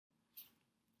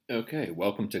Okay,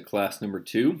 welcome to class number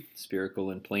 2, Spherical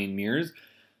and Plane Mirrors.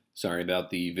 Sorry about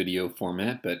the video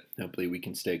format, but hopefully we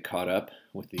can stay caught up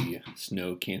with the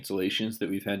snow cancellations that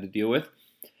we've had to deal with.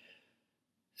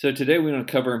 So today we're going to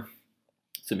cover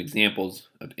some examples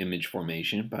of image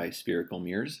formation by spherical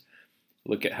mirrors,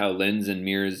 look at how lens and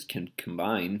mirrors can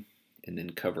combine, and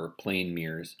then cover plane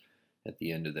mirrors at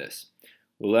the end of this.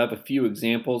 We'll have a few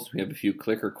examples, we have a few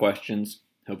clicker questions.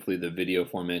 Hopefully the video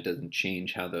format doesn't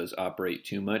change how those operate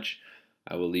too much.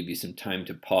 I will leave you some time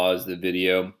to pause the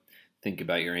video, think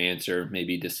about your answer,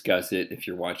 maybe discuss it if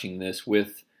you're watching this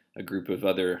with a group of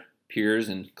other peers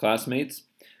and classmates.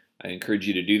 I encourage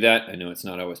you to do that. I know it's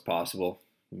not always possible.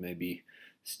 You may be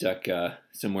stuck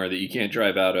somewhere that you can't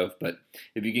drive out of, but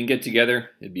if you can get together,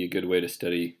 it'd be a good way to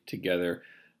study together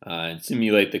and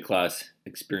simulate the class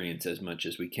experience as much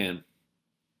as we can.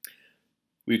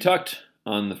 We talked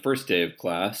on the first day of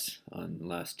class, on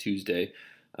last Tuesday,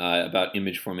 about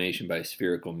image formation by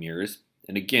spherical mirrors.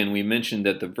 And again, we mentioned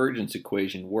that the divergence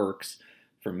equation works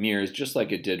for mirrors just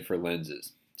like it did for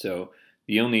lenses. So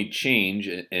the only change,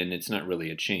 and it's not really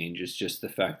a change, it's just the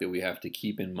fact that we have to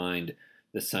keep in mind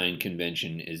the sign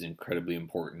convention is incredibly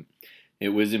important. It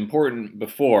was important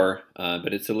before,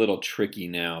 but it's a little tricky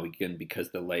now, again, because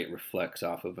the light reflects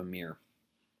off of a mirror.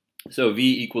 So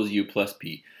V equals U plus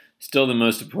P. Still the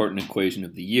most important equation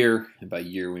of the year, and by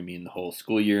year we mean the whole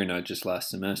school year, not just last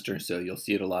semester, so you'll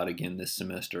see it a lot again this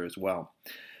semester as well.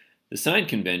 The sign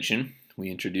convention,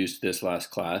 we introduced this last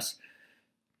class,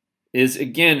 is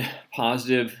again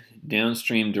positive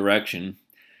downstream direction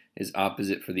is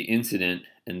opposite for the incident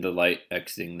and the light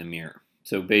exiting the mirror.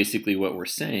 So basically what we're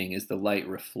saying is the light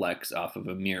reflects off of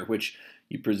a mirror, which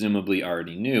you presumably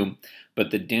already knew,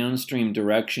 but the downstream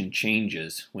direction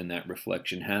changes when that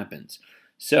reflection happens.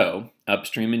 So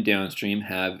upstream and downstream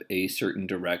have a certain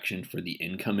direction for the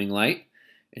incoming light,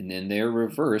 and then they're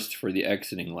reversed for the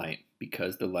exiting light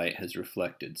because the light has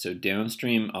reflected. So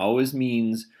downstream always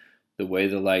means the way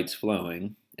the light's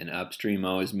flowing, and upstream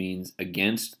always means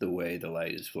against the way the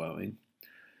light is flowing.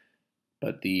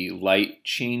 But the light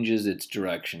changes its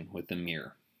direction with the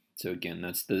mirror. So again,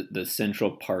 that's the central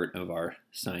part of our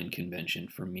sign convention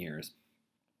for mirrors.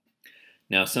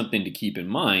 Now, something to keep in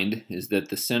mind is that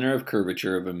the center of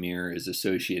curvature of a mirror is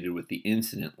associated with the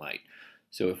incident light.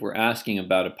 So if we're asking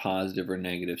about a positive or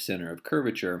negative center of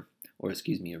curvature, or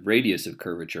excuse me, a radius of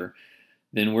curvature,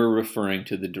 then we're referring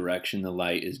to the direction the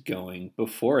light is going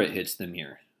before it hits the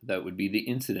mirror. That would be the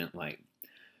incident light.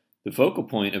 The focal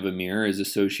point of a mirror is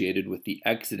associated with the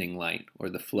exiting light, or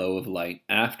the flow of light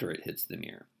after it hits the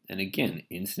mirror. And again,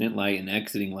 incident light and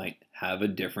exiting light have a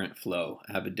different flow,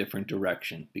 have a different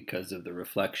direction because of the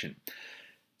reflection.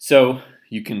 So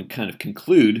you can kind of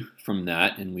conclude from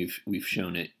that, and we've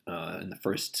shown it in the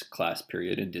first class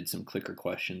period and did some clicker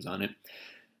questions on it,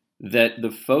 that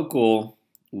the focal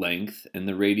length and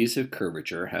the radius of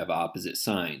curvature have opposite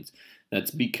signs.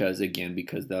 That's because, again,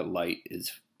 because that light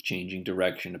is changing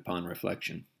direction upon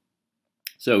reflection.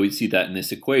 So we see that in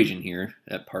this equation here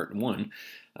at part 1,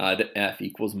 that f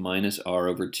equals minus r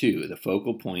over 2. The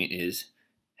focal point is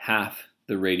half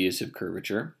the radius of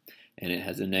curvature, and it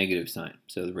has a negative sign.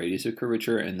 So the radius of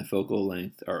curvature and the focal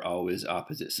length are always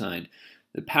opposite sign.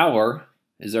 The power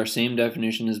is our same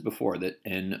definition as before, that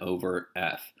n over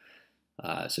f.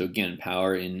 So again,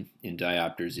 power in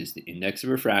diopters is the index of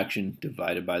refraction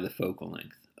divided by the focal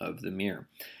length of the mirror.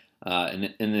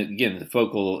 And again, the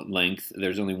focal length,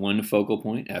 there's only one focal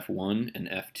point, f1 and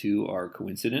f2 are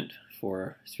coincident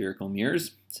for spherical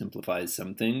mirrors. Simplifies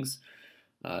some things,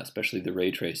 especially the ray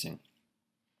tracing.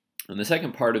 And the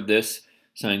second part of this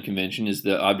sign convention is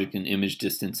the object and image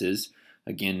distances.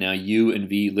 Again, now u and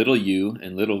v, little u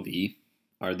and little v,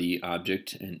 are the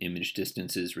object and image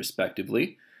distances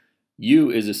respectively.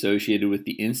 U is associated with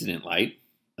the incident light.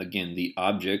 Again, the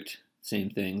object,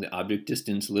 same thing, the object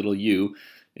distance, little u,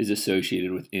 is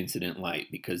associated with incident light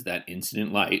because that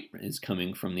incident light is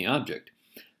coming from the object.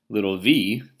 Little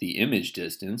v, the image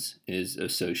distance, is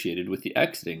associated with the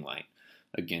exiting light.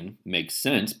 Again, makes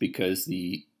sense because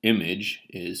the image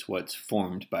is what's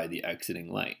formed by the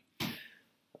exiting light.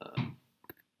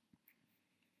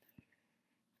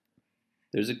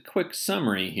 There's a quick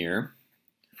summary here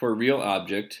for a real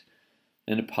object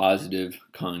and a positive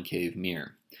concave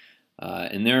mirror.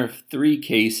 And there are 3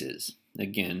 cases.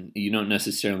 Again, you don't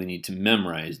necessarily need to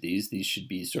memorize these. These should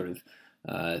be sort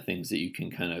of things that you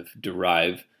can kind of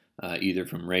derive either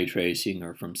from ray tracing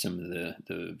or from some of the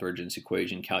divergence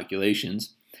equation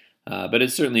calculations. But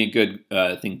it's certainly a good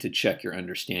thing to check your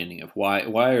understanding of why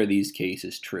are these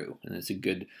cases true. And it's a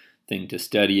good thing to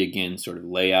study, again, sort of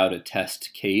lay out a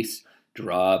test case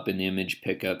draw up an image,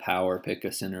 pick a power, pick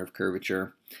a center of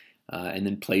curvature, and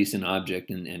then place an object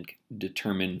and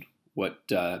determine what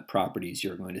properties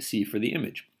you're going to see for the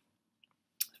image.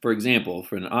 For example,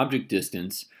 for an object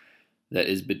distance that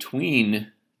is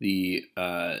between the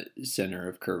center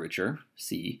of curvature,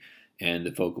 C, and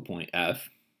the focal point, F,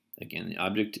 again, the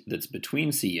object that's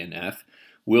between C and F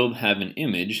will have an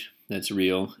image that's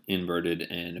real, inverted,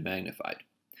 and magnified.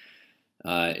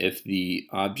 If the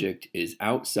object is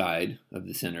outside of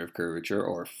the center of curvature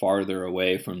or farther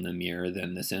away from the mirror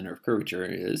than the center of curvature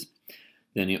is,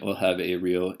 then it will have a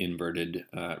real, inverted,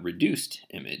 reduced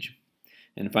image.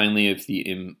 And finally, if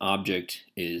the object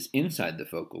is inside the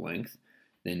focal length,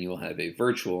 then you will have a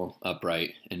virtual,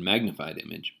 upright, and magnified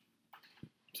image.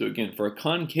 So again, for a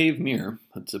concave mirror,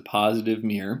 it's a positive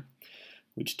mirror,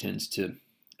 which tends to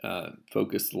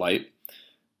focus light.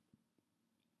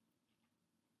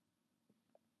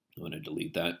 I'm going to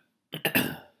delete that.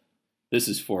 This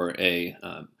is for a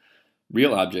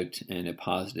real object and a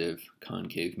positive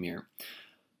concave mirror.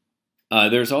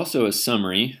 There's also a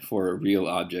summary for a real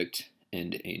object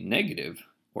and a negative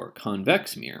or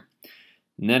convex mirror.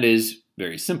 And that is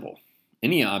very simple.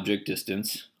 Any object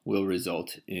distance will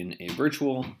result in a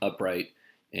virtual, upright,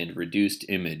 and reduced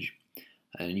image.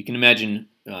 And you can imagine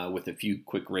with a few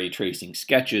quick ray tracing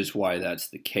sketches why that's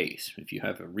the case. If you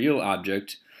have a real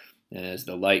object, as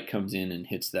the light comes in and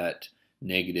hits that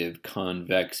negative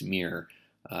convex mirror,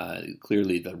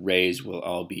 clearly the rays will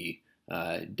all be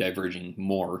diverging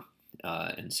more,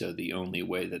 and so the only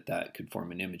way that that could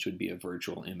form an image would be a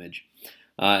virtual image.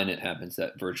 And it happens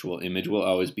that virtual image will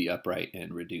always be upright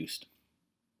and reduced.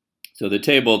 So the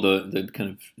table, the kind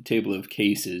of table of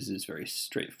cases is very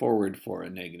straightforward for a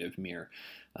negative mirror.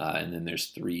 And then there's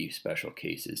 3 special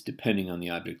cases depending on the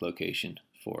object location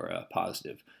for a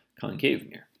positive concave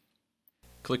mirror.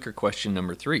 Clicker question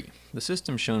number 3. The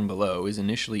system shown below is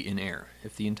initially in air.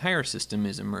 If the entire system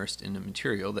is immersed in a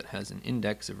material that has an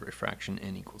index of refraction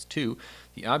n equals 2,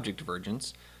 the object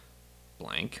divergence,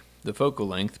 blank, the focal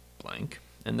length, blank,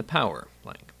 and the power,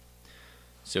 blank.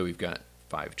 So we've got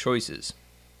 5 choices.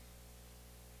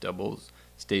 Doubles,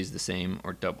 stays the same,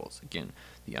 or doubles. Again,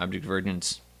 the object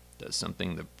divergence does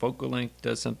something, the focal length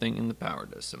does something, and the power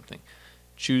does something.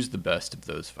 Choose the best of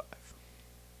those 5.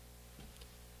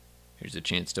 Here's a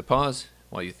chance to pause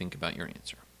while you think about your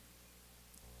answer.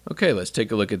 Okay, let's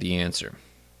take a look at the answer.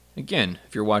 Again,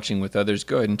 if you're watching with others,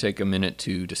 go ahead and take a minute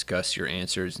to discuss your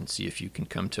answers and see if you can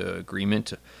come to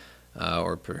agreement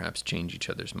or perhaps change each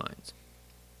other's minds.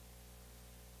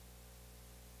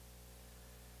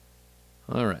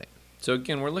 All right, so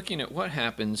again, we're looking at what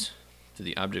happens to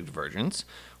the object divergence,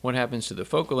 what happens to the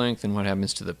focal length, and what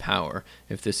happens to the power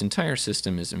if this entire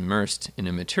system is immersed in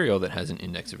a material that has an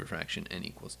index of refraction n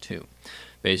equals 2.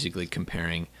 Basically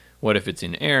comparing what if it's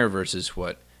in air versus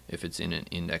what if it's in an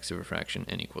index of refraction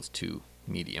n equals 2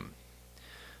 medium.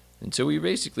 And so we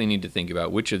basically need to think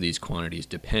about which of these quantities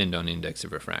depend on index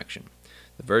of refraction: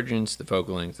 the divergence, the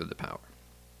focal length, or the power.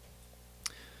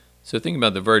 So think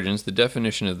about the divergence. The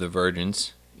definition of the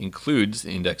divergence includes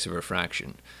the index of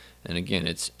refraction. And again,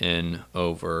 it's n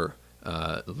over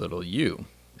little u.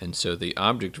 And so the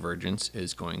object divergence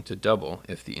is going to double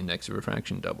if the index of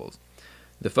refraction doubles.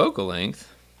 The focal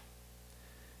length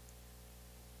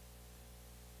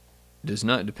does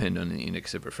not depend on the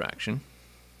index of refraction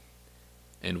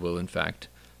and will in fact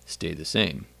stay the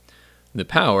same. The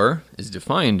power is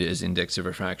defined as index of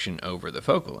refraction over the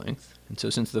focal length. And so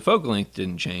since the focal length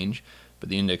didn't change, but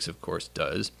the index of course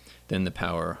does, then the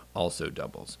power also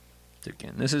doubles. So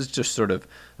again, this is just sort of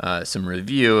some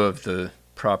review of the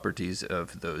properties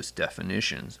of those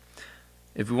definitions.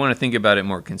 If we want to think about it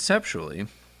more conceptually,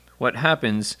 what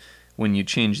happens when you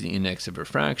change the index of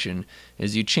refraction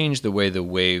is you change the way the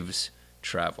waves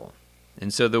travel.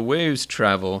 And so the waves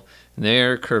travel,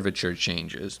 their curvature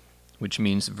changes, which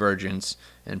means divergence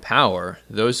and power,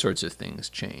 those sorts of things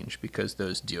change because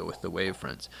those deal with the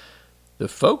wavefronts. The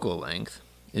focal length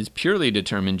is purely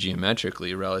determined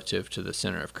geometrically relative to the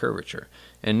center of curvature.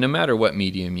 And no matter what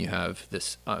medium you have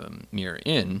this mirror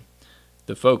in,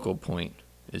 the focal point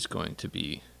is going to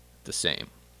be the same.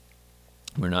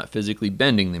 We're not physically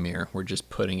bending the mirror, we're just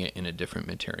putting it in a different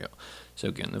material. So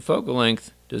again, the focal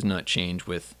length does not change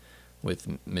with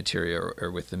material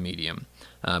or with the medium,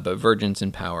 but divergence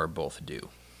and power both do.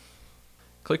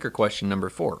 Clicker question number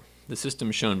 4. The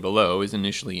system shown below is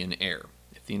initially in air.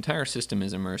 If the entire system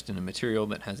is immersed in a material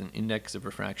that has an index of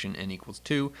refraction n equals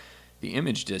 2, the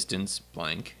image distance,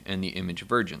 blank, and the image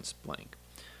divergence, blank.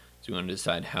 So we want to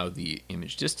decide how the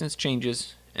image distance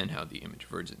changes and how the image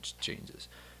divergence changes.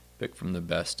 Pick from the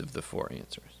best of the 4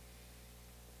 answers.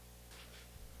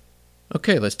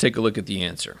 Okay, let's take a look at the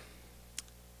answer.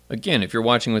 Again, if you're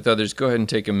watching with others, go ahead and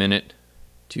take a minute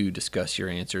to discuss your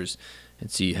answers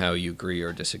and see how you agree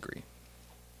or disagree.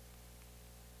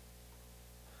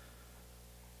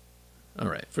 All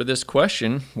right, for this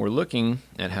question, we're looking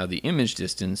at how the image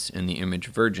distance and the image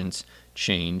divergence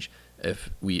change if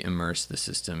we immerse the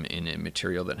system in a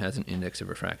material that has an index of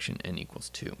refraction n equals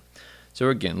 2. So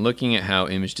again, looking at how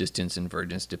image distance and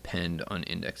divergence depend on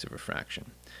index of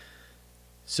refraction.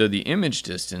 So the image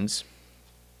distance,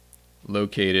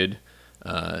 located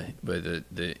by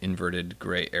the inverted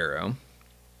gray arrow,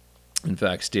 in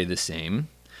fact stay the same,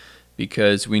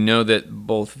 because we know that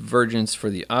both divergence for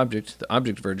the object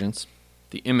divergence,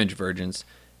 the image divergence,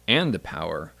 and the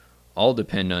power all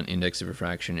depend on index of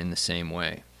refraction in the same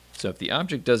way. So if the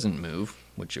object doesn't move,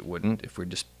 which it wouldn't if we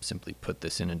just simply put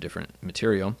this in a different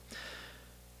material,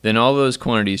 then all those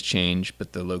quantities change,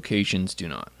 but the locations do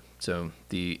not. So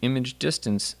the image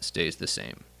distance stays the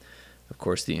same. Of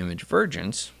course, the image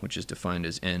divergence, which is defined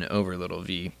as n over little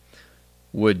v,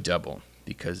 would double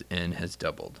because n has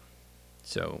doubled.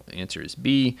 So the answer is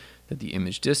B, that the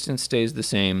image distance stays the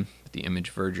same, but the image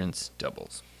divergence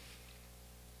doubles.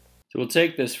 So we'll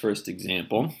take this first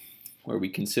example, where we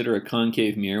consider a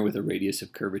concave mirror with a radius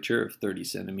of curvature of 30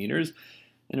 centimeters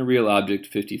and a real object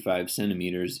 55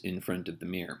 centimeters in front of the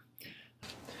mirror.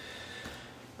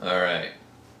 All right.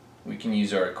 We can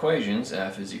use our equations.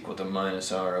 F is equal to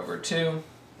minus r over 2,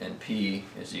 and P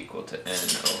is equal to n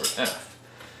over f.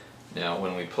 Now,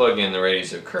 when we plug in the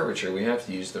radius of curvature, we have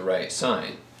to use the right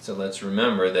sign. So let's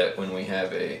remember that when we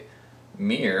have a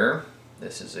mirror,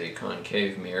 this is a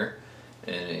concave mirror,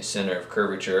 and a center of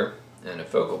curvature and a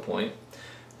focal point,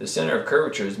 the center of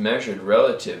curvature is measured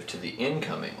relative to the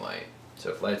incoming light.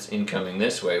 So if light's incoming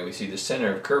this way, we see the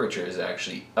center of curvature is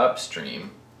actually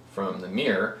upstream from the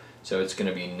mirror, so it's going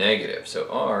to be negative. So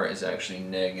r is actually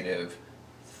negative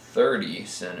 30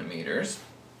 centimeters,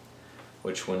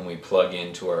 which when we plug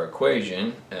into our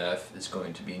equation, f is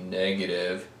going to be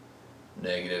negative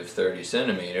 30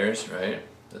 centimeters, right?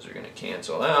 Those are going to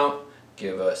cancel out,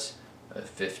 give us a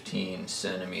 15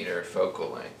 centimeter focal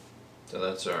length. So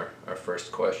that's our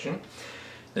first question.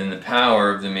 Then the power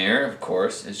of the mirror, of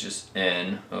course, is just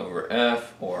n over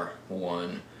f, or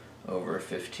 1 over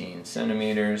 15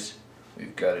 centimeters.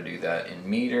 We've got to do that in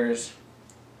meters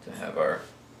to have our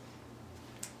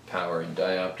power in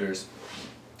diopters,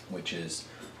 which is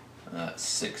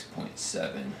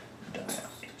 6.7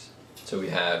 diopters. So we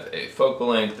have a focal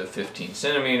length of 15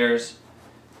 centimeters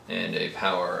and a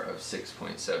power of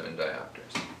 6.7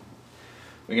 diopters.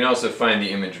 We can also find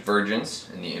the image divergence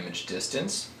and the image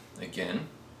distance again.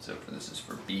 So this is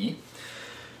for B.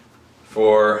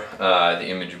 For the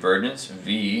image divergence,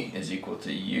 V is equal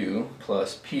to U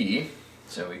plus P.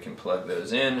 So we can plug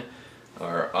those in.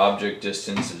 Our object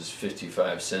distance is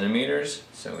 55 centimeters,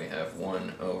 so we have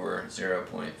 1 over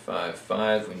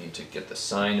 0.55. We need to get the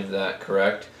sign of that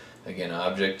correct. Again,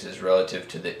 object is relative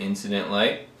to the incident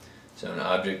light, so an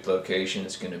object location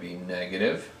is going to be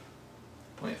negative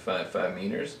 0.55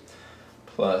 meters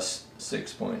plus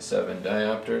 6.7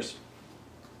 diopters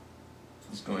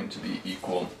is going to be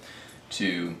equal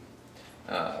to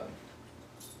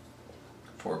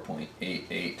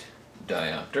 4.88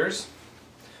 diopters.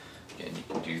 Again, you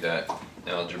can do that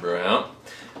algebra out.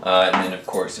 And then, of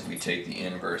course, if we take the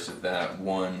inverse of that,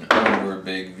 1 over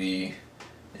big V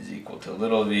is equal to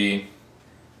little v,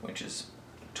 which is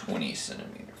 20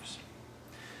 centimeters.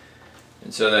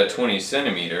 And so that 20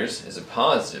 centimeters is a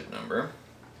positive number,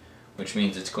 which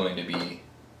means it's going to be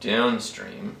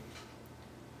downstream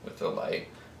with the light.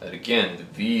 But again, the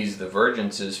v's, the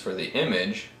divergences for the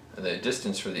image, the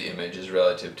distance for the image is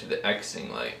relative to the xing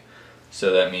light.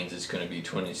 So that means it's going to be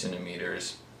 20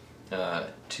 centimeters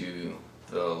to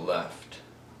the left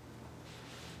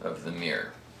of the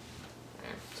mirror.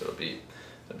 Okay. So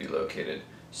it'll be located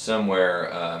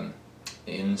somewhere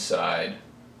inside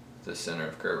the center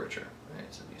of curvature.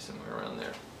 Right? So it'll be somewhere around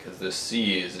there. Because this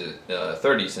C is at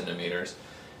 30 centimeters,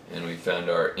 and we found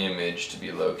our image to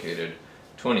be located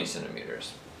 20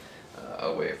 centimeters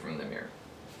away from the mirror.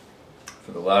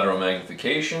 For the lateral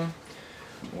magnification,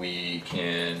 we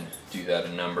can do that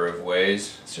a number of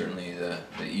ways. Certainly the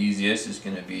easiest is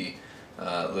going to be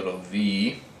little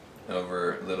v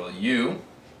over little u.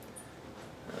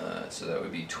 So that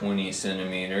would be 20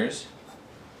 centimeters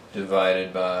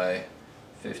divided by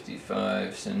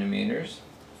 55 centimeters.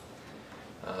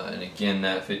 And again,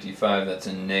 that 55, that's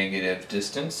a negative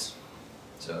distance.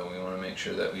 So we want to make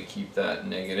sure that we keep that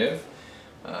negative.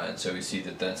 And so we see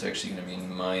that that's actually going to be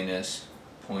minus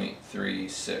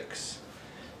 0.36.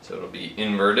 So it'll be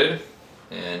inverted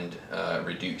and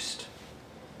reduced.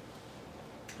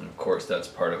 And of course, that's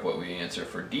part of what we answer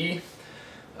for D.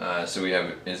 So we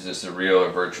have, is this a real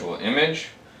or virtual image?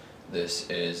 This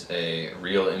is a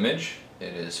real image.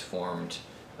 It is formed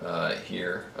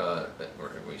here, or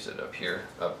we said up here,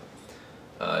 up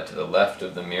to the left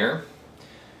of the mirror.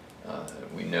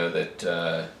 We know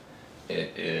that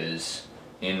it is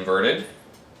inverted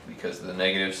because of the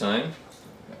negative sign.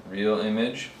 Real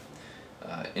image,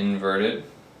 inverted,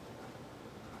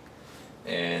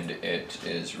 and it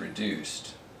is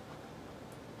reduced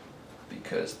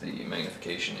because the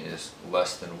magnification is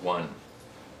less than 1.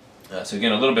 So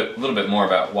again, a little bit more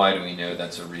about why do we know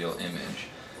that's a real image.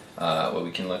 Well,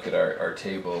 we can look at our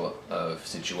table of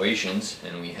situations,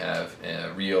 and we have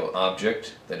a real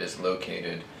object that is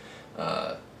located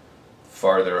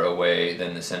farther away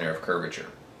than the center of curvature,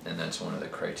 and that's one of the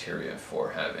criteria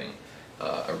for having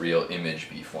a real image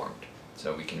be formed.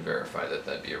 So we can verify that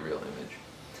that'd be a real image.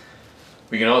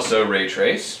 We can also ray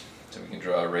trace, so we can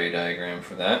draw a ray diagram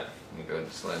for that. Let me go ahead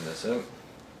and slide this up.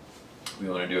 If we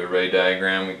want to do a ray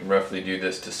diagram, we can roughly do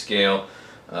this to scale.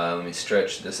 Let me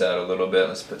stretch this out a little bit.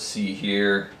 Let's put C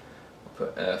here, we'll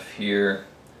put F here,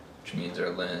 which means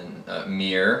our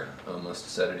mirror. Almost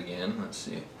said it again. Let's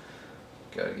see.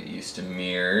 Gotta get used to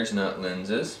mirrors, not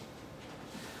lenses.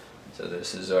 So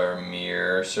this is our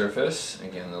mirror surface.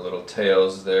 Again, the little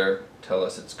tails there tell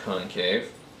us it's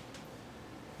concave.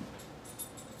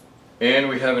 And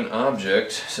we have an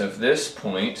object. So if this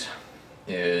point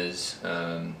is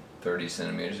 30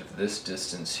 centimeters, if this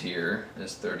distance here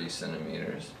is 30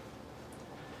 centimeters,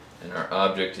 and our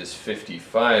object is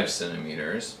 55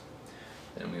 centimeters,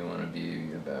 then we want to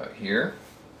be about here,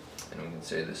 and we can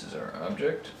say this is our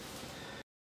object.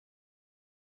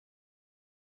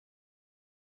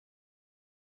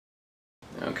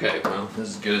 Okay, well, this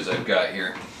is as good as I've got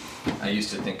here. I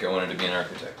used to think I wanted to be an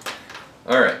architect.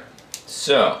 Alright,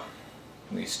 so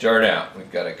we start out.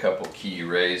 We've got a couple key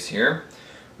rays here.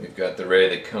 We've got the ray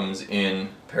that comes in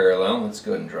parallel. Let's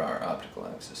go ahead and draw our optical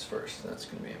axis first. That's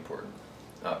going to be important.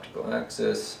 Optical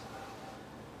axis,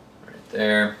 right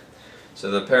there. So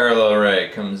the parallel ray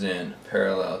comes in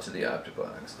parallel to the optical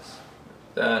axis,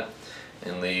 like that,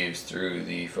 and leaves through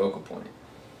the focal point,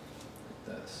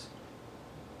 like this.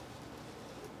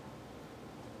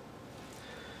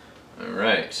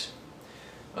 Alright,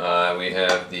 we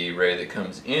have the ray that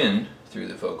comes in through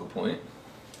the focal point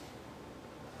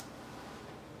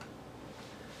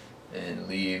and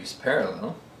leaves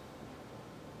parallel.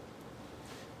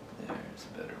 There's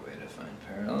a better way to find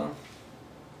parallel.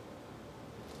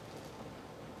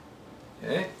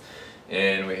 Okay,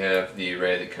 and we have the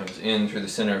ray that comes in through the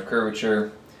center of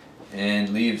curvature and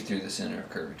leaves through the center of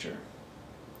curvature.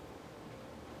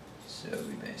 So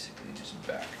we basically just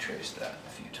back trace that a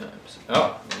few times.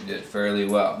 Oh, we did fairly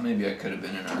well. Maybe I could have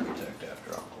been an architect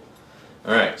after all.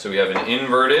 Alright, so we have an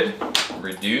inverted,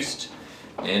 reduced,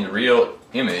 and real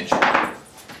image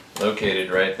located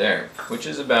right there, which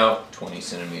is about 20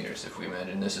 centimeters. If we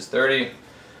imagine this is 30,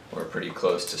 we're pretty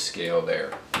close to scale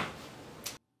there.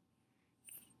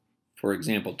 For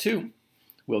example 2,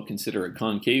 we'll consider a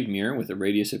concave mirror with a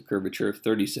radius of curvature of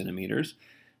 30 centimeters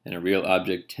and a real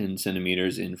object 10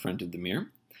 centimeters in front of the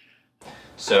mirror.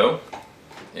 So,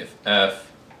 if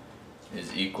F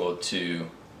is equal to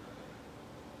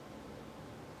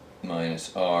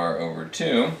minus R over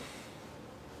 2,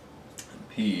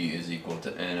 P is equal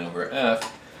to N over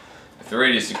F, if the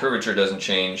radius of curvature doesn't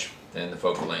change, then the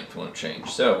focal length won't change.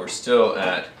 So we're still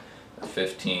at a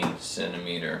 15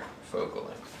 centimeter focal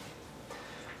length,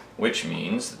 which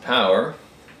means the power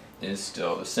is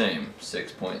still the same,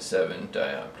 6.7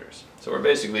 diopters. So we're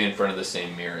basically in front of the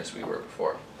same mirror as we were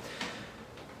before.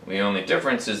 The only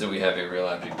difference is that we have a real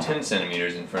object 10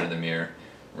 centimeters in front of the mirror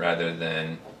rather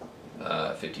than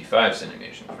 55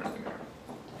 centimeters in front of the mirror.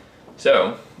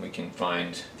 So we can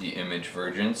find the image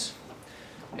vergence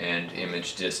and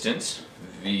image distance.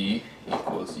 V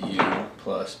equals U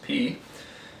plus P.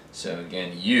 So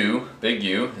again, U, big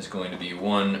U, is going to be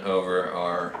 1 over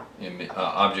our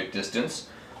object distance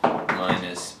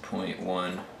minus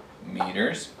 0.1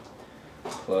 meters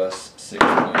plus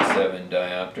 6.7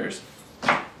 diopters.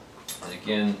 And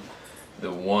again,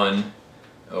 the 1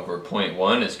 over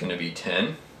 0.1 is going to be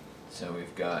 10. So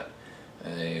we've got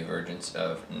a vergence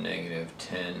of negative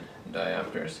 10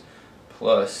 diopters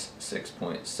plus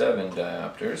 6.7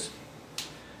 diopters,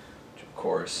 which of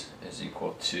course is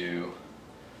equal to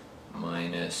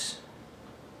minus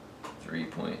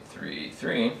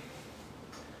 3.33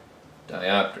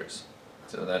 diopters.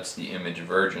 So that's the image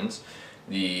vergence.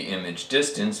 The image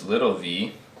distance, little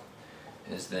v,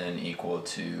 is then equal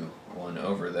to 1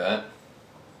 over that,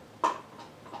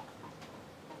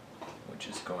 which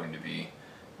is going to be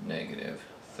negative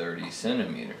 30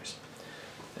 centimeters.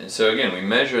 And so again, we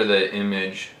measure the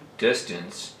image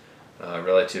distance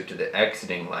relative to the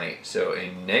exiting light. So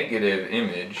a negative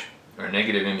image, or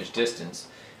negative image distance,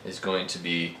 is going to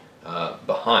be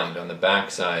behind, on the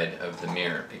back side of the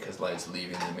mirror, because light's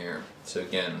leaving the mirror. So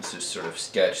again, let's just sort of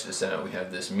sketch this out. We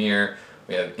have this mirror,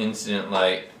 we have incident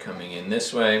light coming in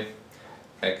this way,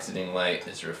 exiting light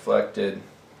is reflected,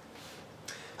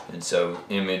 and so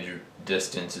image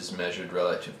distance is measured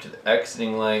relative to the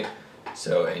exiting light.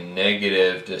 So a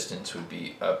negative distance would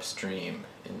be upstream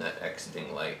in that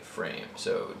exiting light frame.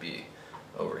 So it would be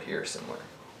over here somewhere.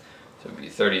 So it would be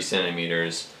 30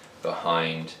 centimeters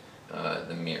behind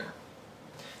the mirror.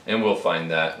 And we'll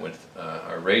find that with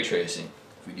our ray tracing,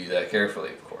 if we do that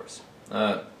carefully, of course.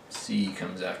 C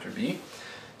comes after B.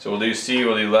 So we'll do C,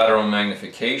 we'll do lateral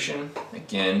magnification.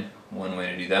 Again, one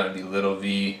way to do that would be little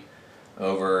v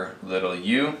over little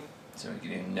u. So we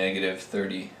can do negative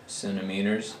 30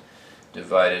 centimeters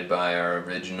divided by our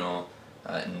original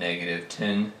negative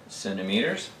 10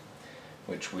 centimeters,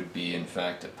 which would be in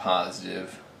fact a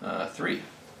positive 3.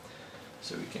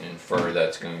 So we can infer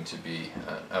that's going to be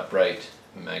an upright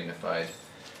magnified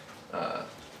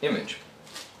image,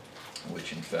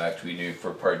 which in fact we do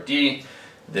for part D.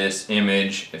 This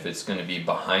image, if it's going to be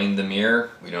behind the mirror,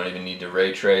 we don't even need to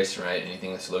ray trace, right?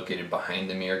 Anything that's located behind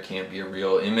the mirror can't be a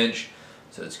real image.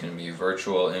 So it's going to be a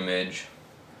virtual image.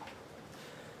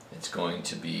 It's going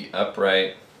to be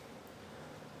upright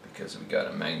because we got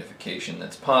a magnification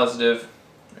that's positive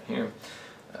right here.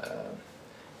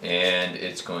 And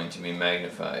it's going to be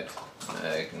magnified.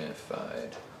 Alright,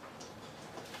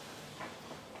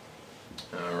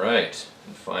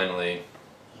 and finally,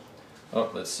 oh,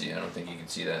 let's see, I don't think you can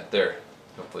see that there.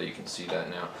 Hopefully you can see that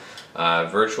now.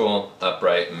 Virtual,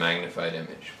 upright, magnified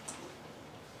image.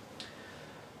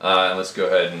 Let's go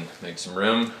ahead and make some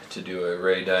room to do a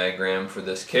ray diagram for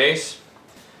this case.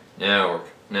 Now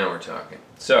we're talking.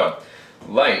 So,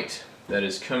 light that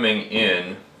is coming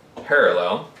in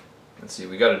parallel. Let's see,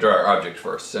 we got to draw our object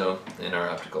first. So, in our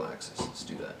optical axis, let's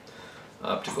do that.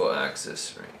 Optical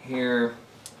axis right here.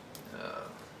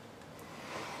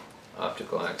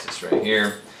 Optical axis right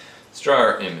here. Let's draw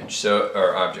our image, so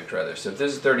our object rather. So if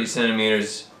this is 30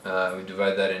 centimeters, we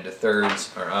divide that into thirds.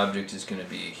 Our object is going to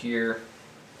be here.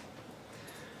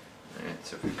 Alright,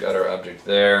 so if we've got our object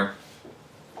there,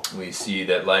 we see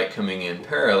that light coming in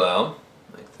parallel,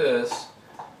 like this,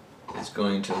 is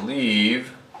going to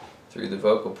leave through the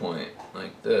focal point,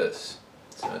 like this.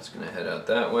 So it's going to head out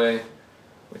that way,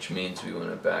 which means we want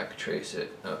to back trace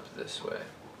it up this way.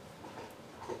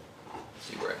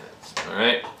 See where it heads.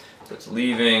 Alright, so it's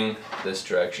leaving this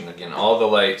direction. Again, all the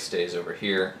light stays over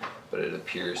here, but it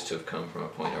appears to have come from a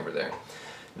point over there.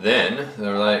 Then,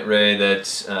 the light ray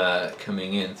that's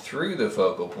coming in through the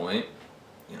focal point,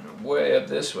 way up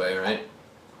this way, right?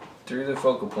 Through the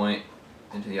focal point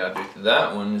into the object.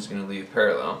 That one is going to leave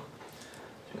parallel.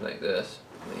 So like this,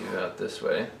 leave out this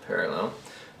way, parallel.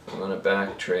 We want to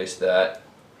back trace that.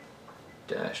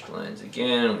 Dashed lines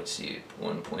again, we see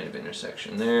one point of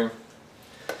intersection there.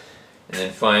 And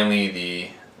then finally the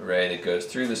ray that goes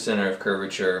through the center of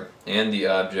curvature and the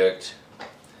object.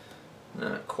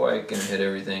 Not quite going to hit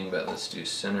everything, but let's do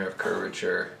center of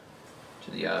curvature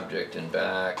to the object and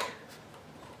back.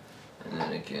 And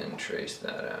then again trace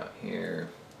that out here.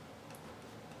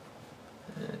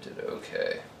 And it did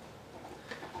okay.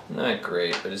 Not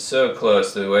great, but it's so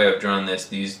close. The way I've drawn this,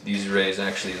 these rays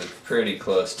actually look pretty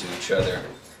close to each other.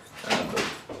 But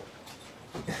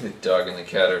the dog and the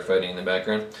cat are fighting in the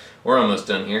background. We're almost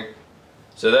done here.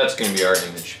 So that's going to be our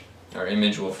image. Our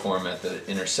image will form at the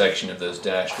intersection of those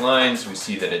dashed lines. We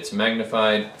see that it's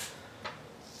magnified.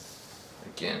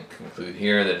 Again, conclude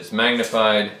here that it's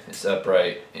magnified, it's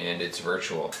upright, and it's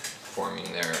virtual, forming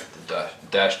there at the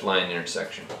dashed line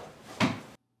intersection.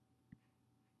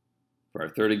 For our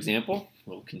third example,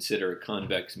 we'll consider a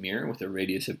convex mirror with a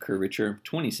radius of curvature of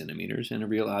 20 centimeters and a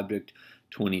real object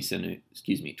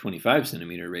 25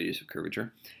 centimeter radius of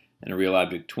curvature, and a real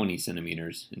object 20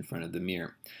 centimeters in front of the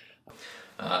mirror.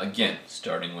 Again,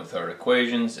 starting with our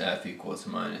equations, F equals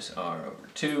minus R over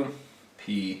 2,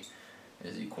 P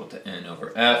is equal to N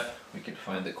over F. We can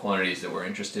find the quantities that we're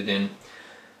interested in.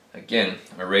 Again,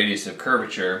 our radius of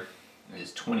curvature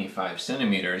is 25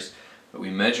 centimeters, but we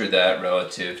measure that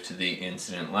relative to the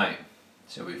incident light.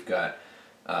 So we've got,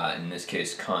 in this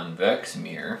case, convex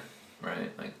mirror,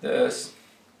 right, like this.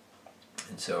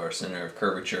 And so our center of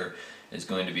curvature is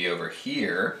going to be over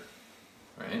here,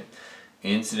 right?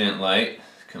 Incident light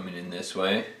is coming in this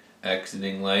way.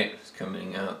 Exiting light is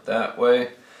coming out that way.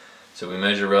 So we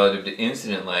measure relative to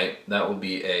incident light. That will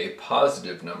be a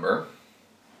positive number,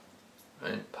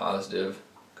 right? Positive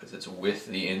because it's with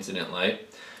the incident light.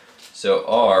 So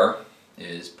R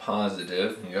is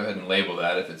positive, and go ahead and label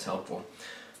that if it's helpful,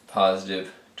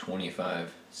 positive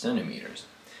 25 centimeters.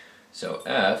 So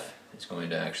F is going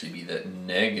to actually be that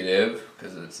negative,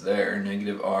 because it's there,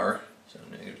 negative R, so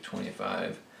negative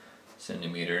 25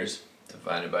 centimeters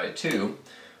divided by 2,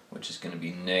 which is going to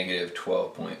be negative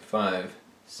 12.5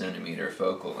 centimeter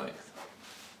focal length,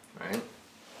 right?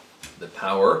 The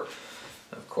power,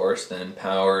 of course, then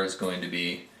power is going to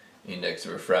be index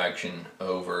of refraction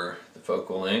over the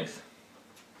focal length,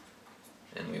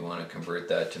 and we want to convert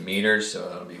that to meters, so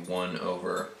that'll be 1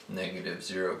 over negative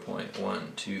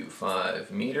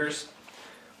 0.125 meters,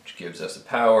 which gives us a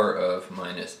power of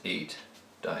minus 8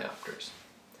 diopters.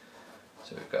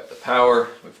 So we've got the power,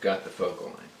 we've got the focal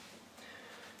length.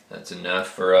 That's enough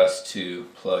for us to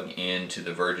plug into the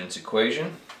divergence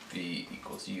equation, V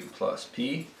equals U plus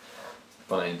P,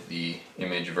 find the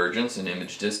image divergence and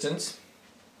image distance.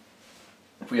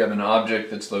 If we have an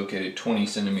object that's located 20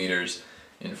 centimeters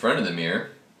in front of the mirror,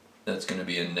 that's going to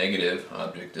be a negative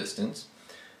object distance.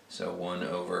 So 1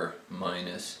 over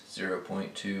minus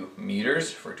 0.2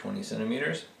 meters for 20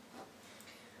 centimeters,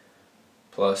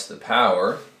 plus the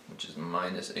power, which is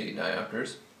minus 8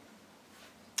 diopters,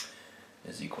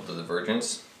 is equal to the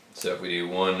divergence. So if we do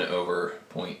 1 over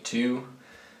 0.2,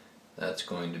 that's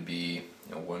going to be,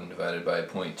 1 divided by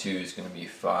 0.2 is going to be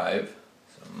 5.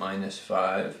 So minus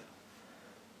 5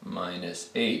 minus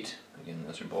 8, again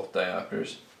those are both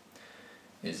diopters,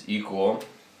 is equal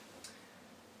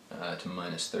to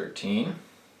minus 13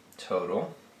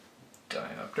 total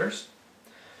diopters.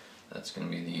 That's going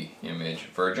to be the image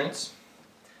divergence.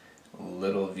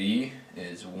 Little v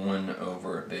is 1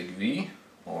 over big V,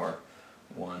 or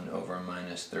 1 over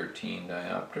minus 13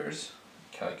 diopters.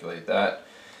 Calculate that.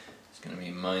 It's going to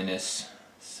be minus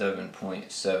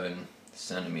 7.7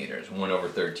 centimeters. 1 over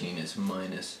 13 is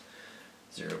minus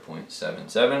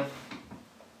 0.77.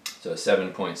 So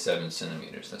 7.7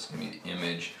 centimeters. That's going to be the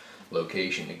image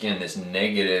location. Again, this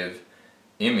negative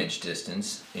image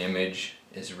distance, image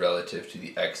is relative to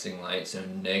the Xing light, so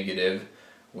negative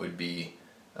would be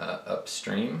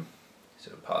upstream.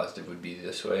 So positive would be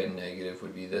this way, and negative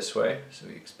would be this way. So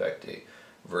we expect a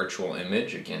virtual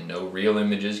image. Again, no real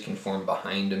images can form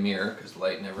behind a mirror because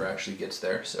light never actually gets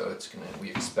there. So we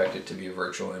expect it to be a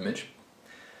virtual image.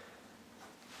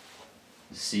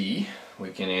 C,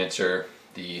 we can answer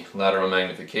the lateral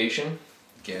magnification.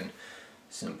 Again,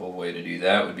 simple way to do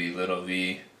that would be little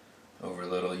v over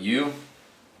little u.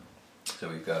 So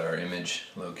we've got our image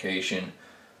location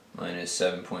minus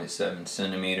 7.7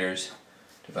 centimeters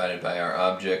divided by our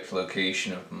object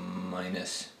location of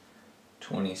minus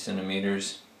 20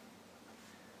 centimeters.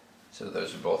 So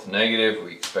those are both negative.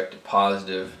 We expect a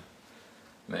positive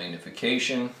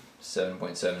magnification.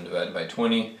 7.7 divided by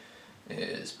 20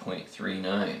 is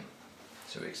 0.39.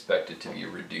 So we expect it to be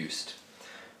reduced.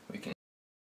 We can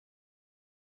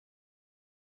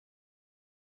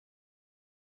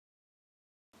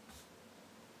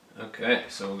Okay,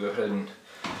 so we'll go ahead and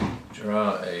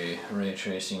draw a ray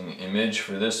tracing image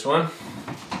for this one.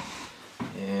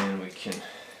 And we can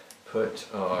put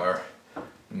our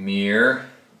mirror,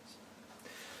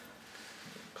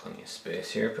 plenty of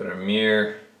space here, put our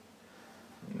mirror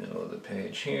in the middle of the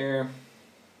page here.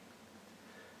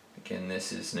 Again,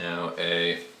 this is now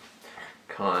a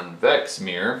convex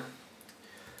mirror,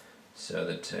 so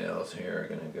the tails here are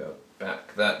going to go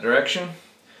back that direction.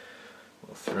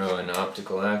 We'll throw an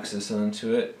optical axis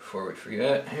onto it before we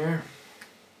forget here.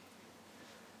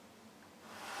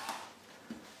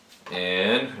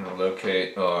 And we're going to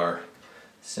locate our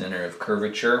center of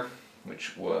curvature,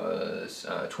 which was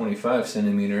 25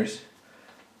 centimeters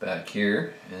back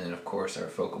here. And then of course our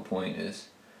focal point is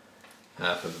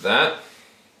half of that.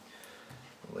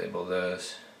 We'll label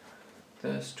those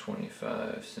this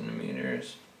 25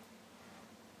 centimeters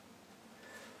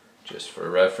just for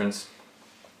reference.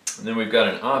 And then we've got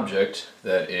an object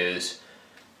that is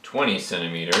 20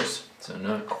 centimeters, so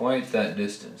not quite that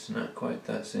distance, not quite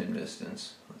that same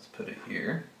distance. Let's put it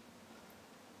here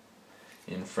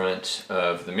in front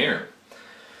of the mirror.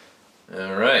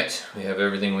 Alright, we have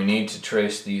everything we need to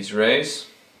trace these rays.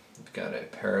 We've got a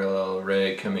parallel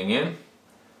ray coming in.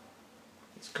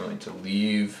 It's going to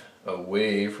leave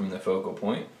away from the focal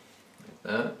point, like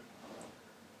that.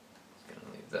 It's going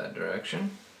to leave that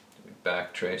direction. We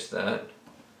back trace that.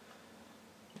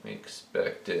 We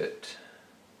expect it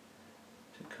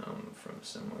to come from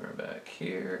somewhere back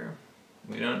here.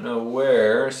 We don't know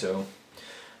where, so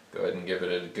go ahead and give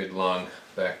it a good long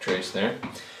back trace there.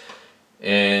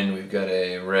 And we've got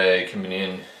a ray coming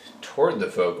in toward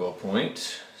the focal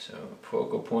point. So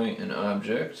focal point and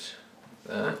object,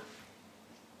 like that.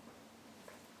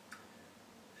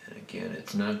 And again,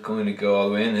 it's not going to go all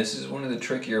the way in. This is one of the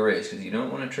trickier rays because you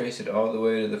don't want to trace it all the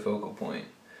way to the focal point.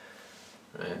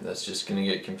 Right? That's just going to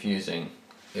get confusing.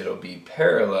 It'll be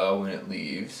parallel when it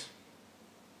leaves.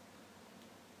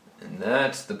 And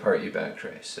that's the part you back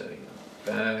trace. So you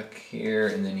go back here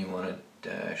and then you want to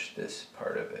dash this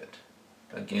part of it.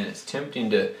 Again, it's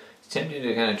tempting to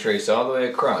kind of trace all the way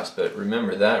across, but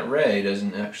remember that ray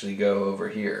doesn't actually go over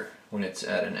here when it's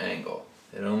at an angle.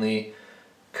 It only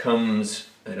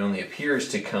appears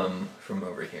to come from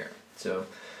over here. So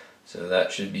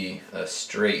that should be a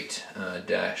straight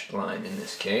dashed line in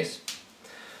this case.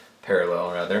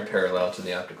 Parallel to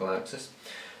the optical axis.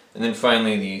 And then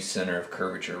finally the center of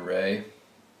curvature ray,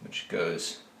 which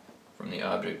goes from the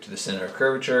object to the center of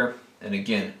curvature. And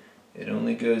again, it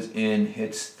only goes in,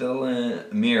 hits the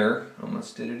mirror,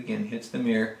 almost did it again, hits the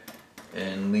mirror,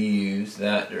 and leaves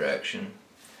that direction.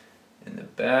 And the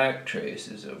back trace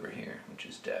is over here, which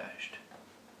is dashed.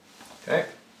 Okay?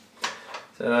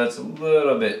 So that's a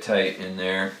little bit tight in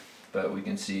there, but we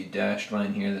can see dashed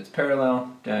line here that's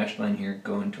parallel, dashed line here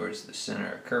going towards the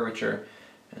center of curvature,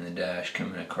 and the dash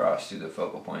coming across through the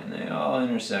focal point, and they all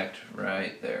intersect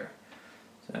right there.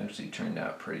 So it actually turned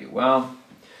out pretty well.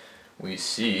 We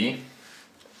see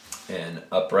an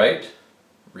upright,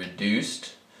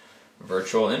 reduced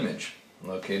virtual image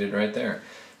located right there.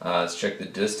 Let's check the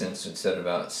distance. It's at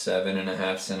about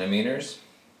 7.5 centimeters,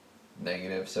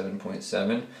 negative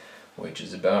 7.7, which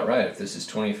is about right. If this is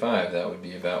 25, that would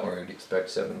be about where we'd expect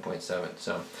 7.7.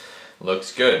 So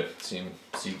looks good. See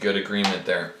good agreement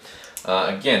there.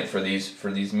 Again, for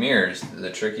these mirrors,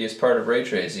 the trickiest part of ray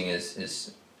tracing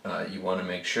is you want to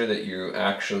make sure that you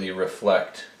actually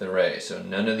reflect the ray. So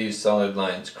none of these solid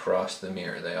lines cross the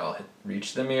mirror. They all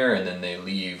reach the mirror and then they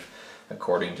leave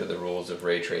according to the rules of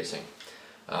ray tracing.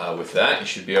 With that, you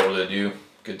should be able to do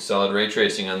good solid ray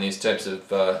tracing on these types of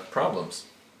problems.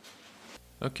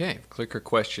 Okay, clicker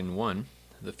question 1.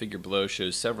 The figure below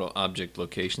shows several object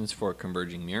locations for a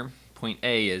converging mirror. Point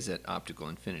A is at optical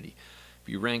infinity. If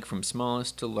you rank from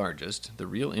smallest to largest, the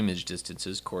real image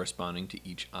distances corresponding to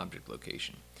each object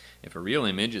location. If a real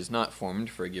image is not formed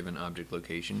for a given object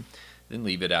location, then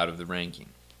leave it out of the ranking.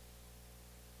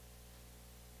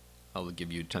 I'll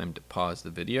give you time to pause the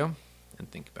video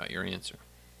and think about your answer.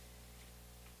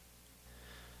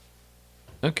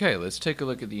 Okay, let's take a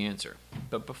look at the answer.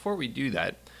 But before we do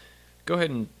that, go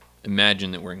ahead and imagine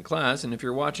that we're in class, and if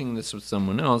you're watching this with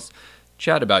someone else,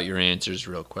 chat about your answers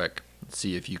real quick. Let's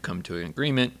see if you come to an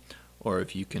agreement or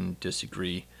if you can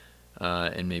disagree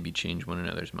and maybe change one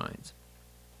another's minds.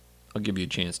 I'll give you a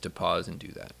chance to pause and do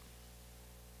that.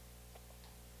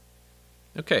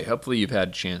 Okay, hopefully you've had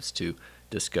a chance to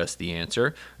discuss the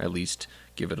answer, or at least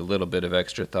give it a little bit of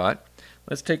extra thought.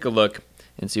 Let's take a look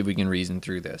and see if we can reason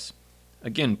through this.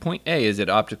 Again, point A is at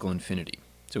optical infinity.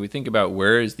 So we think about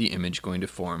where is the image going to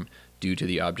form due to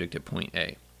the object at point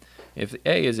A. If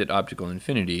A is at optical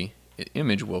infinity, the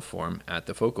image will form at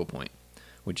the focal point,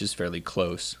 which is fairly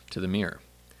close to the mirror.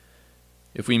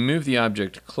 If we move the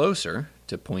object closer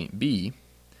to point B,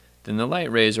 then the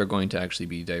light rays are going to actually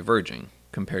be diverging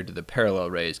compared to the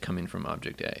parallel rays coming from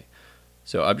object A.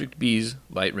 So object B's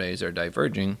light rays are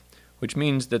diverging, which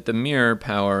means that the mirror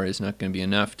power is not going to be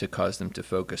enough to cause them to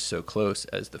focus so close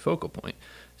as the focal point,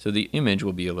 so the image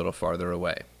will be a little farther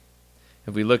away.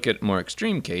 If we look at a more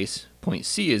extreme case, point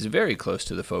C is very close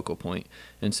to the focal point,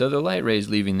 and so the light rays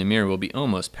leaving the mirror will be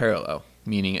almost parallel,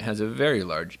 meaning it has a very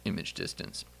large image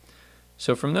distance.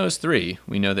 So from those three,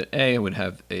 we know that A would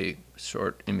have a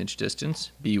short image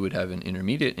distance, B would have an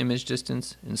intermediate image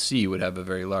distance, and C would have a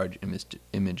very large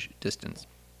image distance.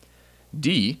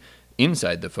 D,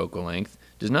 inside the focal length,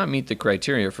 does not meet the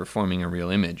criteria for forming a real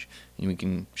image, and we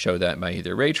can show that by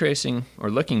either ray tracing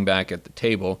or looking back at the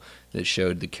table that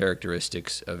showed the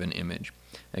characteristics of an image.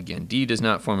 Again, D does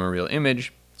not form a real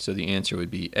image, so the answer would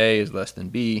be A is less than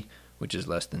B, which is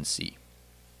less than C.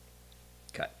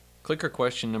 Cut. Clicker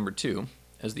question number 2.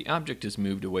 As the object is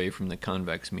moved away from the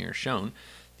convex mirror shown,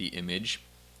 the image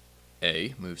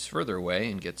A moves further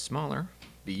away and gets smaller,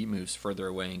 B moves further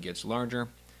away and gets larger,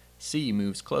 C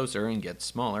moves closer and gets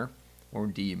smaller, or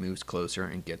D moves closer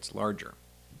and gets larger.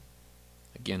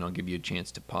 Again, I'll give you a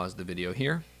chance to pause the video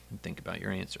here and think about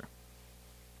your answer.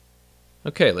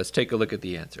 Okay, let's take a look at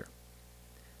the answer.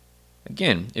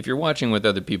 Again, if you're watching with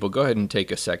other people, go ahead and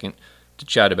take a second to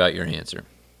chat about your answer.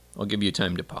 I'll give you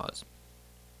time to pause.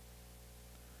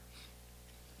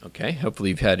 Okay, hopefully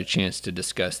you've had a chance to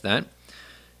discuss that.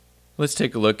 Let's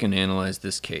take a look and analyze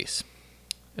this case.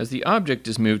 As the object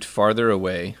is moved farther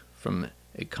away from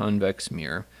a convex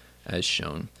mirror, as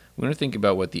shown, we're going to think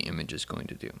about what the image is going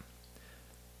to do.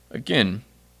 Again,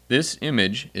 This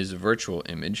image is a virtual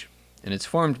image, and it's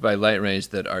formed by light rays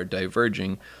that are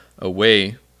diverging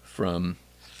away from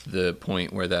the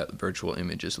point where that virtual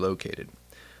image is located.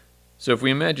 So if we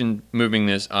imagine moving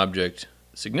this object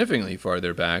significantly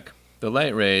farther back, the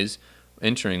light rays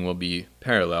entering will be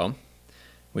parallel,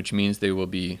 which means they will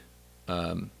be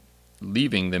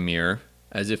leaving the mirror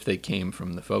as if they came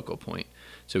from the focal point.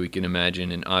 So we can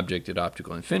imagine an object at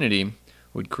optical infinity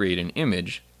would create an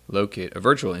image, a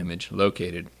virtual image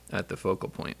located at the focal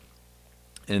point.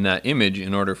 And that image,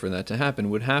 in order for that to happen,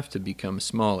 would have to become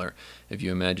smaller if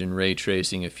you imagine ray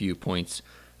tracing a few points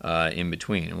in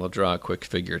between. And we'll draw a quick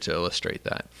figure to illustrate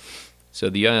that. So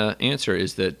the answer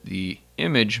is that the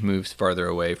image moves farther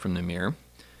away from the mirror,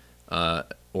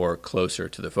 or closer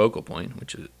to the focal point,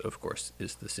 which of course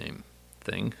is the same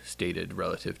thing stated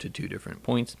relative to two different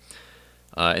points.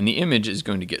 And the image is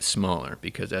going to get smaller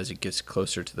because as it gets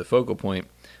closer to the focal point,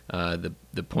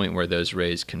 the point where those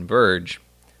rays converge,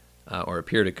 or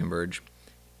appear to converge,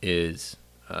 is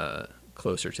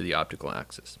closer to the optical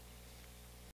axis.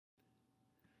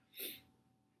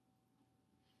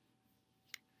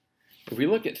 If we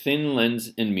look at thin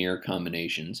lens and mirror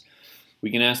combinations, we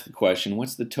can ask the question,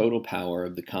 what's the total power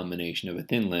of the combination of a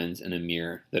thin lens and a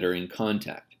mirror that are in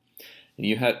contact? And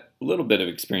you had a little bit of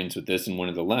experience with this in one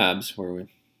of the labs where we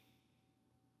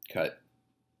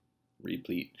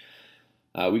repeat.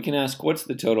 We can ask, what's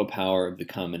the total power of the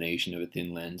combination of a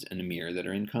thin lens and a mirror that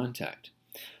are in contact?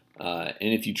 And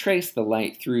if you trace the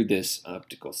light through this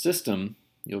optical system,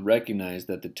 you'll recognize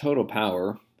that the total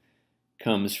power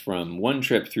comes from one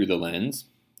trip through the lens,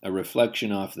 a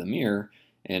reflection off the mirror,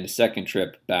 and a second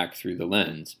trip back through the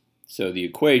lens. So the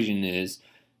equation is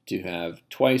to have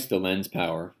twice the lens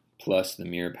power plus the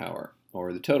mirror power,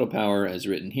 or the total power as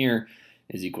written here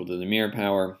is equal to the mirror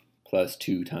power plus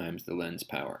 2 times the lens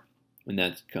power. And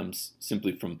that comes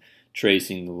simply from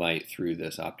tracing the light through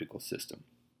this optical system.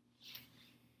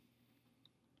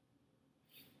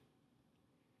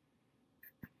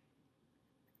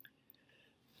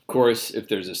 Of course, if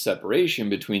there's a separation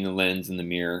between the lens and the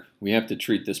mirror, we have to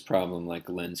treat this problem like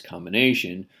a lens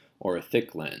combination or a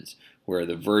thick lens, where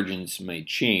the divergence may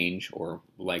change, or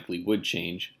likely would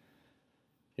change.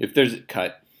 If there's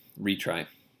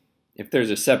If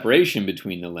there's a separation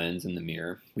between the lens and the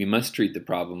mirror, we must treat the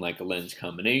problem like a lens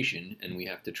combination, and we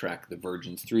have to track the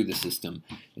divergence through the system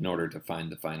in order to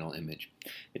find the final image.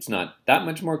 It's not that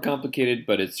much more complicated,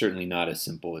 but it's certainly not as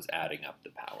simple as adding up the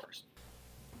powers.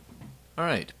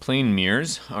 Alright, plane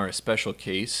mirrors are a special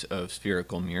case of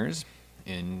spherical mirrors.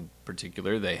 In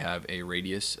particular, they have a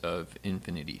radius of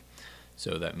infinity.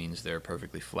 So that means they're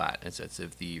perfectly flat. It's as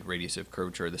if the radius of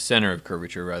curvature, the center of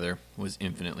curvature rather, was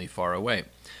infinitely far away.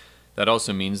 That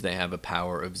also means they have a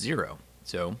power of 0.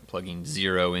 So plugging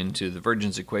 0 into the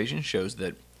divergence equation shows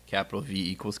that capital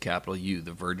V equals capital U.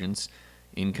 The divergence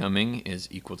incoming is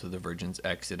equal to the divergence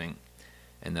exiting.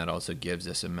 And that also gives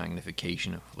us a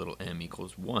magnification of little m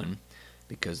equals 1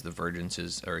 because the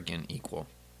divergences are again equal.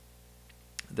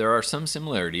 There are some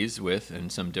similarities with and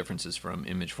some differences from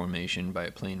image formation by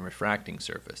a plane refracting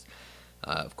surface.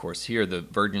 Of course, here the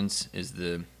divergence is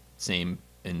the same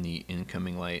in the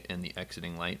incoming light and the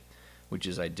exiting light, which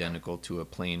is identical to a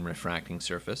plane refracting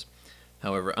surface.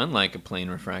 However, unlike a plane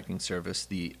refracting surface,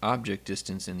 the object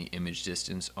distance and the image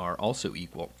distance are also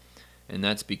equal. And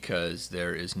that's because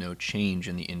there is no change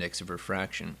in the index of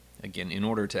refraction. Again, in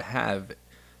order to have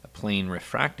a plane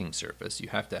refracting surface, you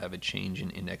have to have a change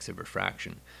in index of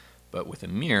refraction. But with a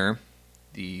mirror,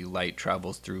 the light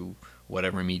travels through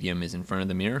whatever medium is in front of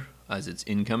the mirror as it's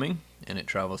incoming, and it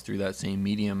travels through that same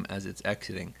medium as it's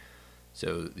exiting.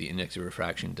 So the index of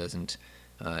refraction doesn't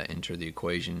enter the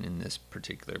equation in this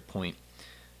particular point.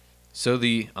 So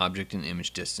the object and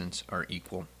image distance are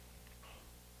equal.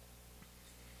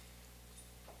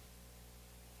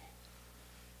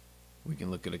 We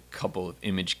can look at a couple of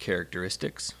image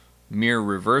characteristics. Mirror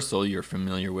reversal you're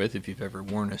familiar with if you've ever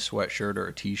worn a sweatshirt or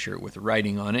a t-shirt with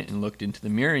writing on it and looked into the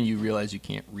mirror and you realize you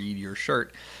can't read your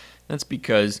shirt. That's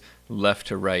because left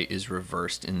to right is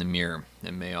reversed in the mirror.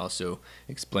 It may also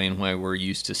explain why we're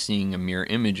used to seeing a mirror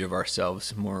image of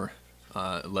ourselves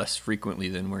less frequently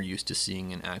than we're used to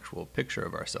seeing an actual picture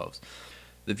of ourselves.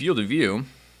 The field of view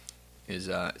is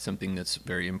something that's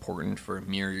very important for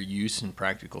mirror use in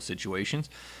practical situations.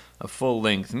 A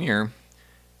full-length mirror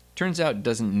turns out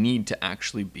doesn't need to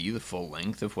actually be the full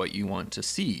length of what you want to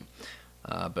see.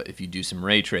 But if you do some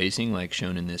ray tracing, like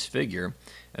shown in this figure,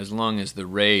 as long as the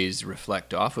rays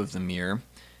reflect off of the mirror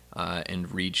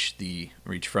and reach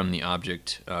from the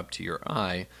object up to your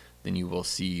eye, then you will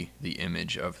see the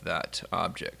image of that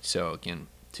object. So again,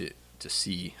 to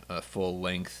see a full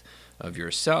length of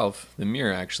yourself, the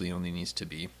mirror actually only needs to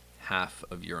be half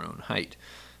of your own height.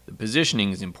 The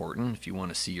positioning is important. If you want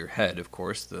to see your head, of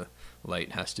course, the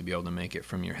light has to be able to make it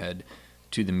from your head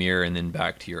to the mirror and then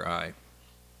back to your eye.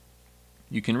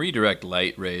 You can redirect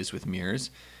light rays with mirrors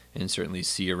and certainly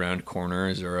see around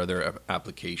corners or other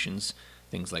applications,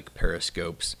 things like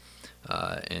periscopes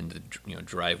and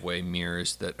driveway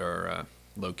mirrors that are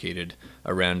located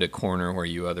around a corner where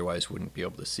you otherwise wouldn't be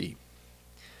able to see.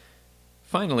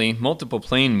 Finally, multiple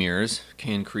plane mirrors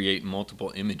can create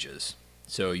multiple images.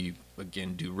 So you,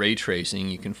 again, do ray tracing.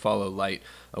 You can follow light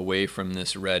away from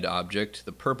this red object.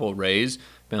 The purple rays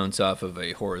bounce off of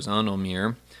a horizontal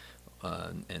mirror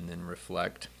and then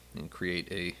reflect and create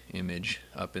an image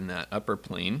up in that upper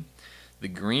plane. The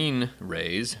green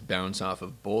rays bounce off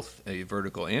of both a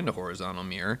vertical and a horizontal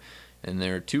mirror, and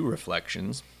there are two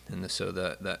reflections, and so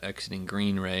that exiting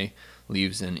green ray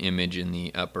leaves an image in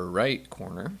the upper right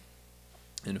corner.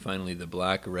 And finally, the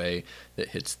black ray that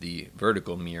hits the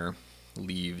vertical mirror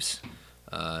leaves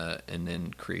and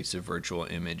then creates a virtual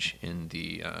image in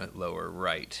the lower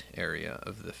right area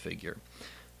of the figure.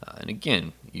 And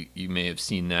again, you may have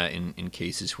seen that in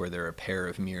cases where there are a pair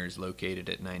of mirrors located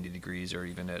at 90 degrees or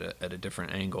even at a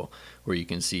different angle, where you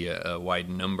can see a wide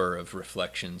number of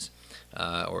reflections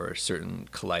or certain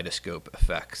kaleidoscope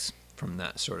effects from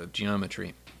that sort of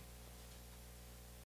geometry.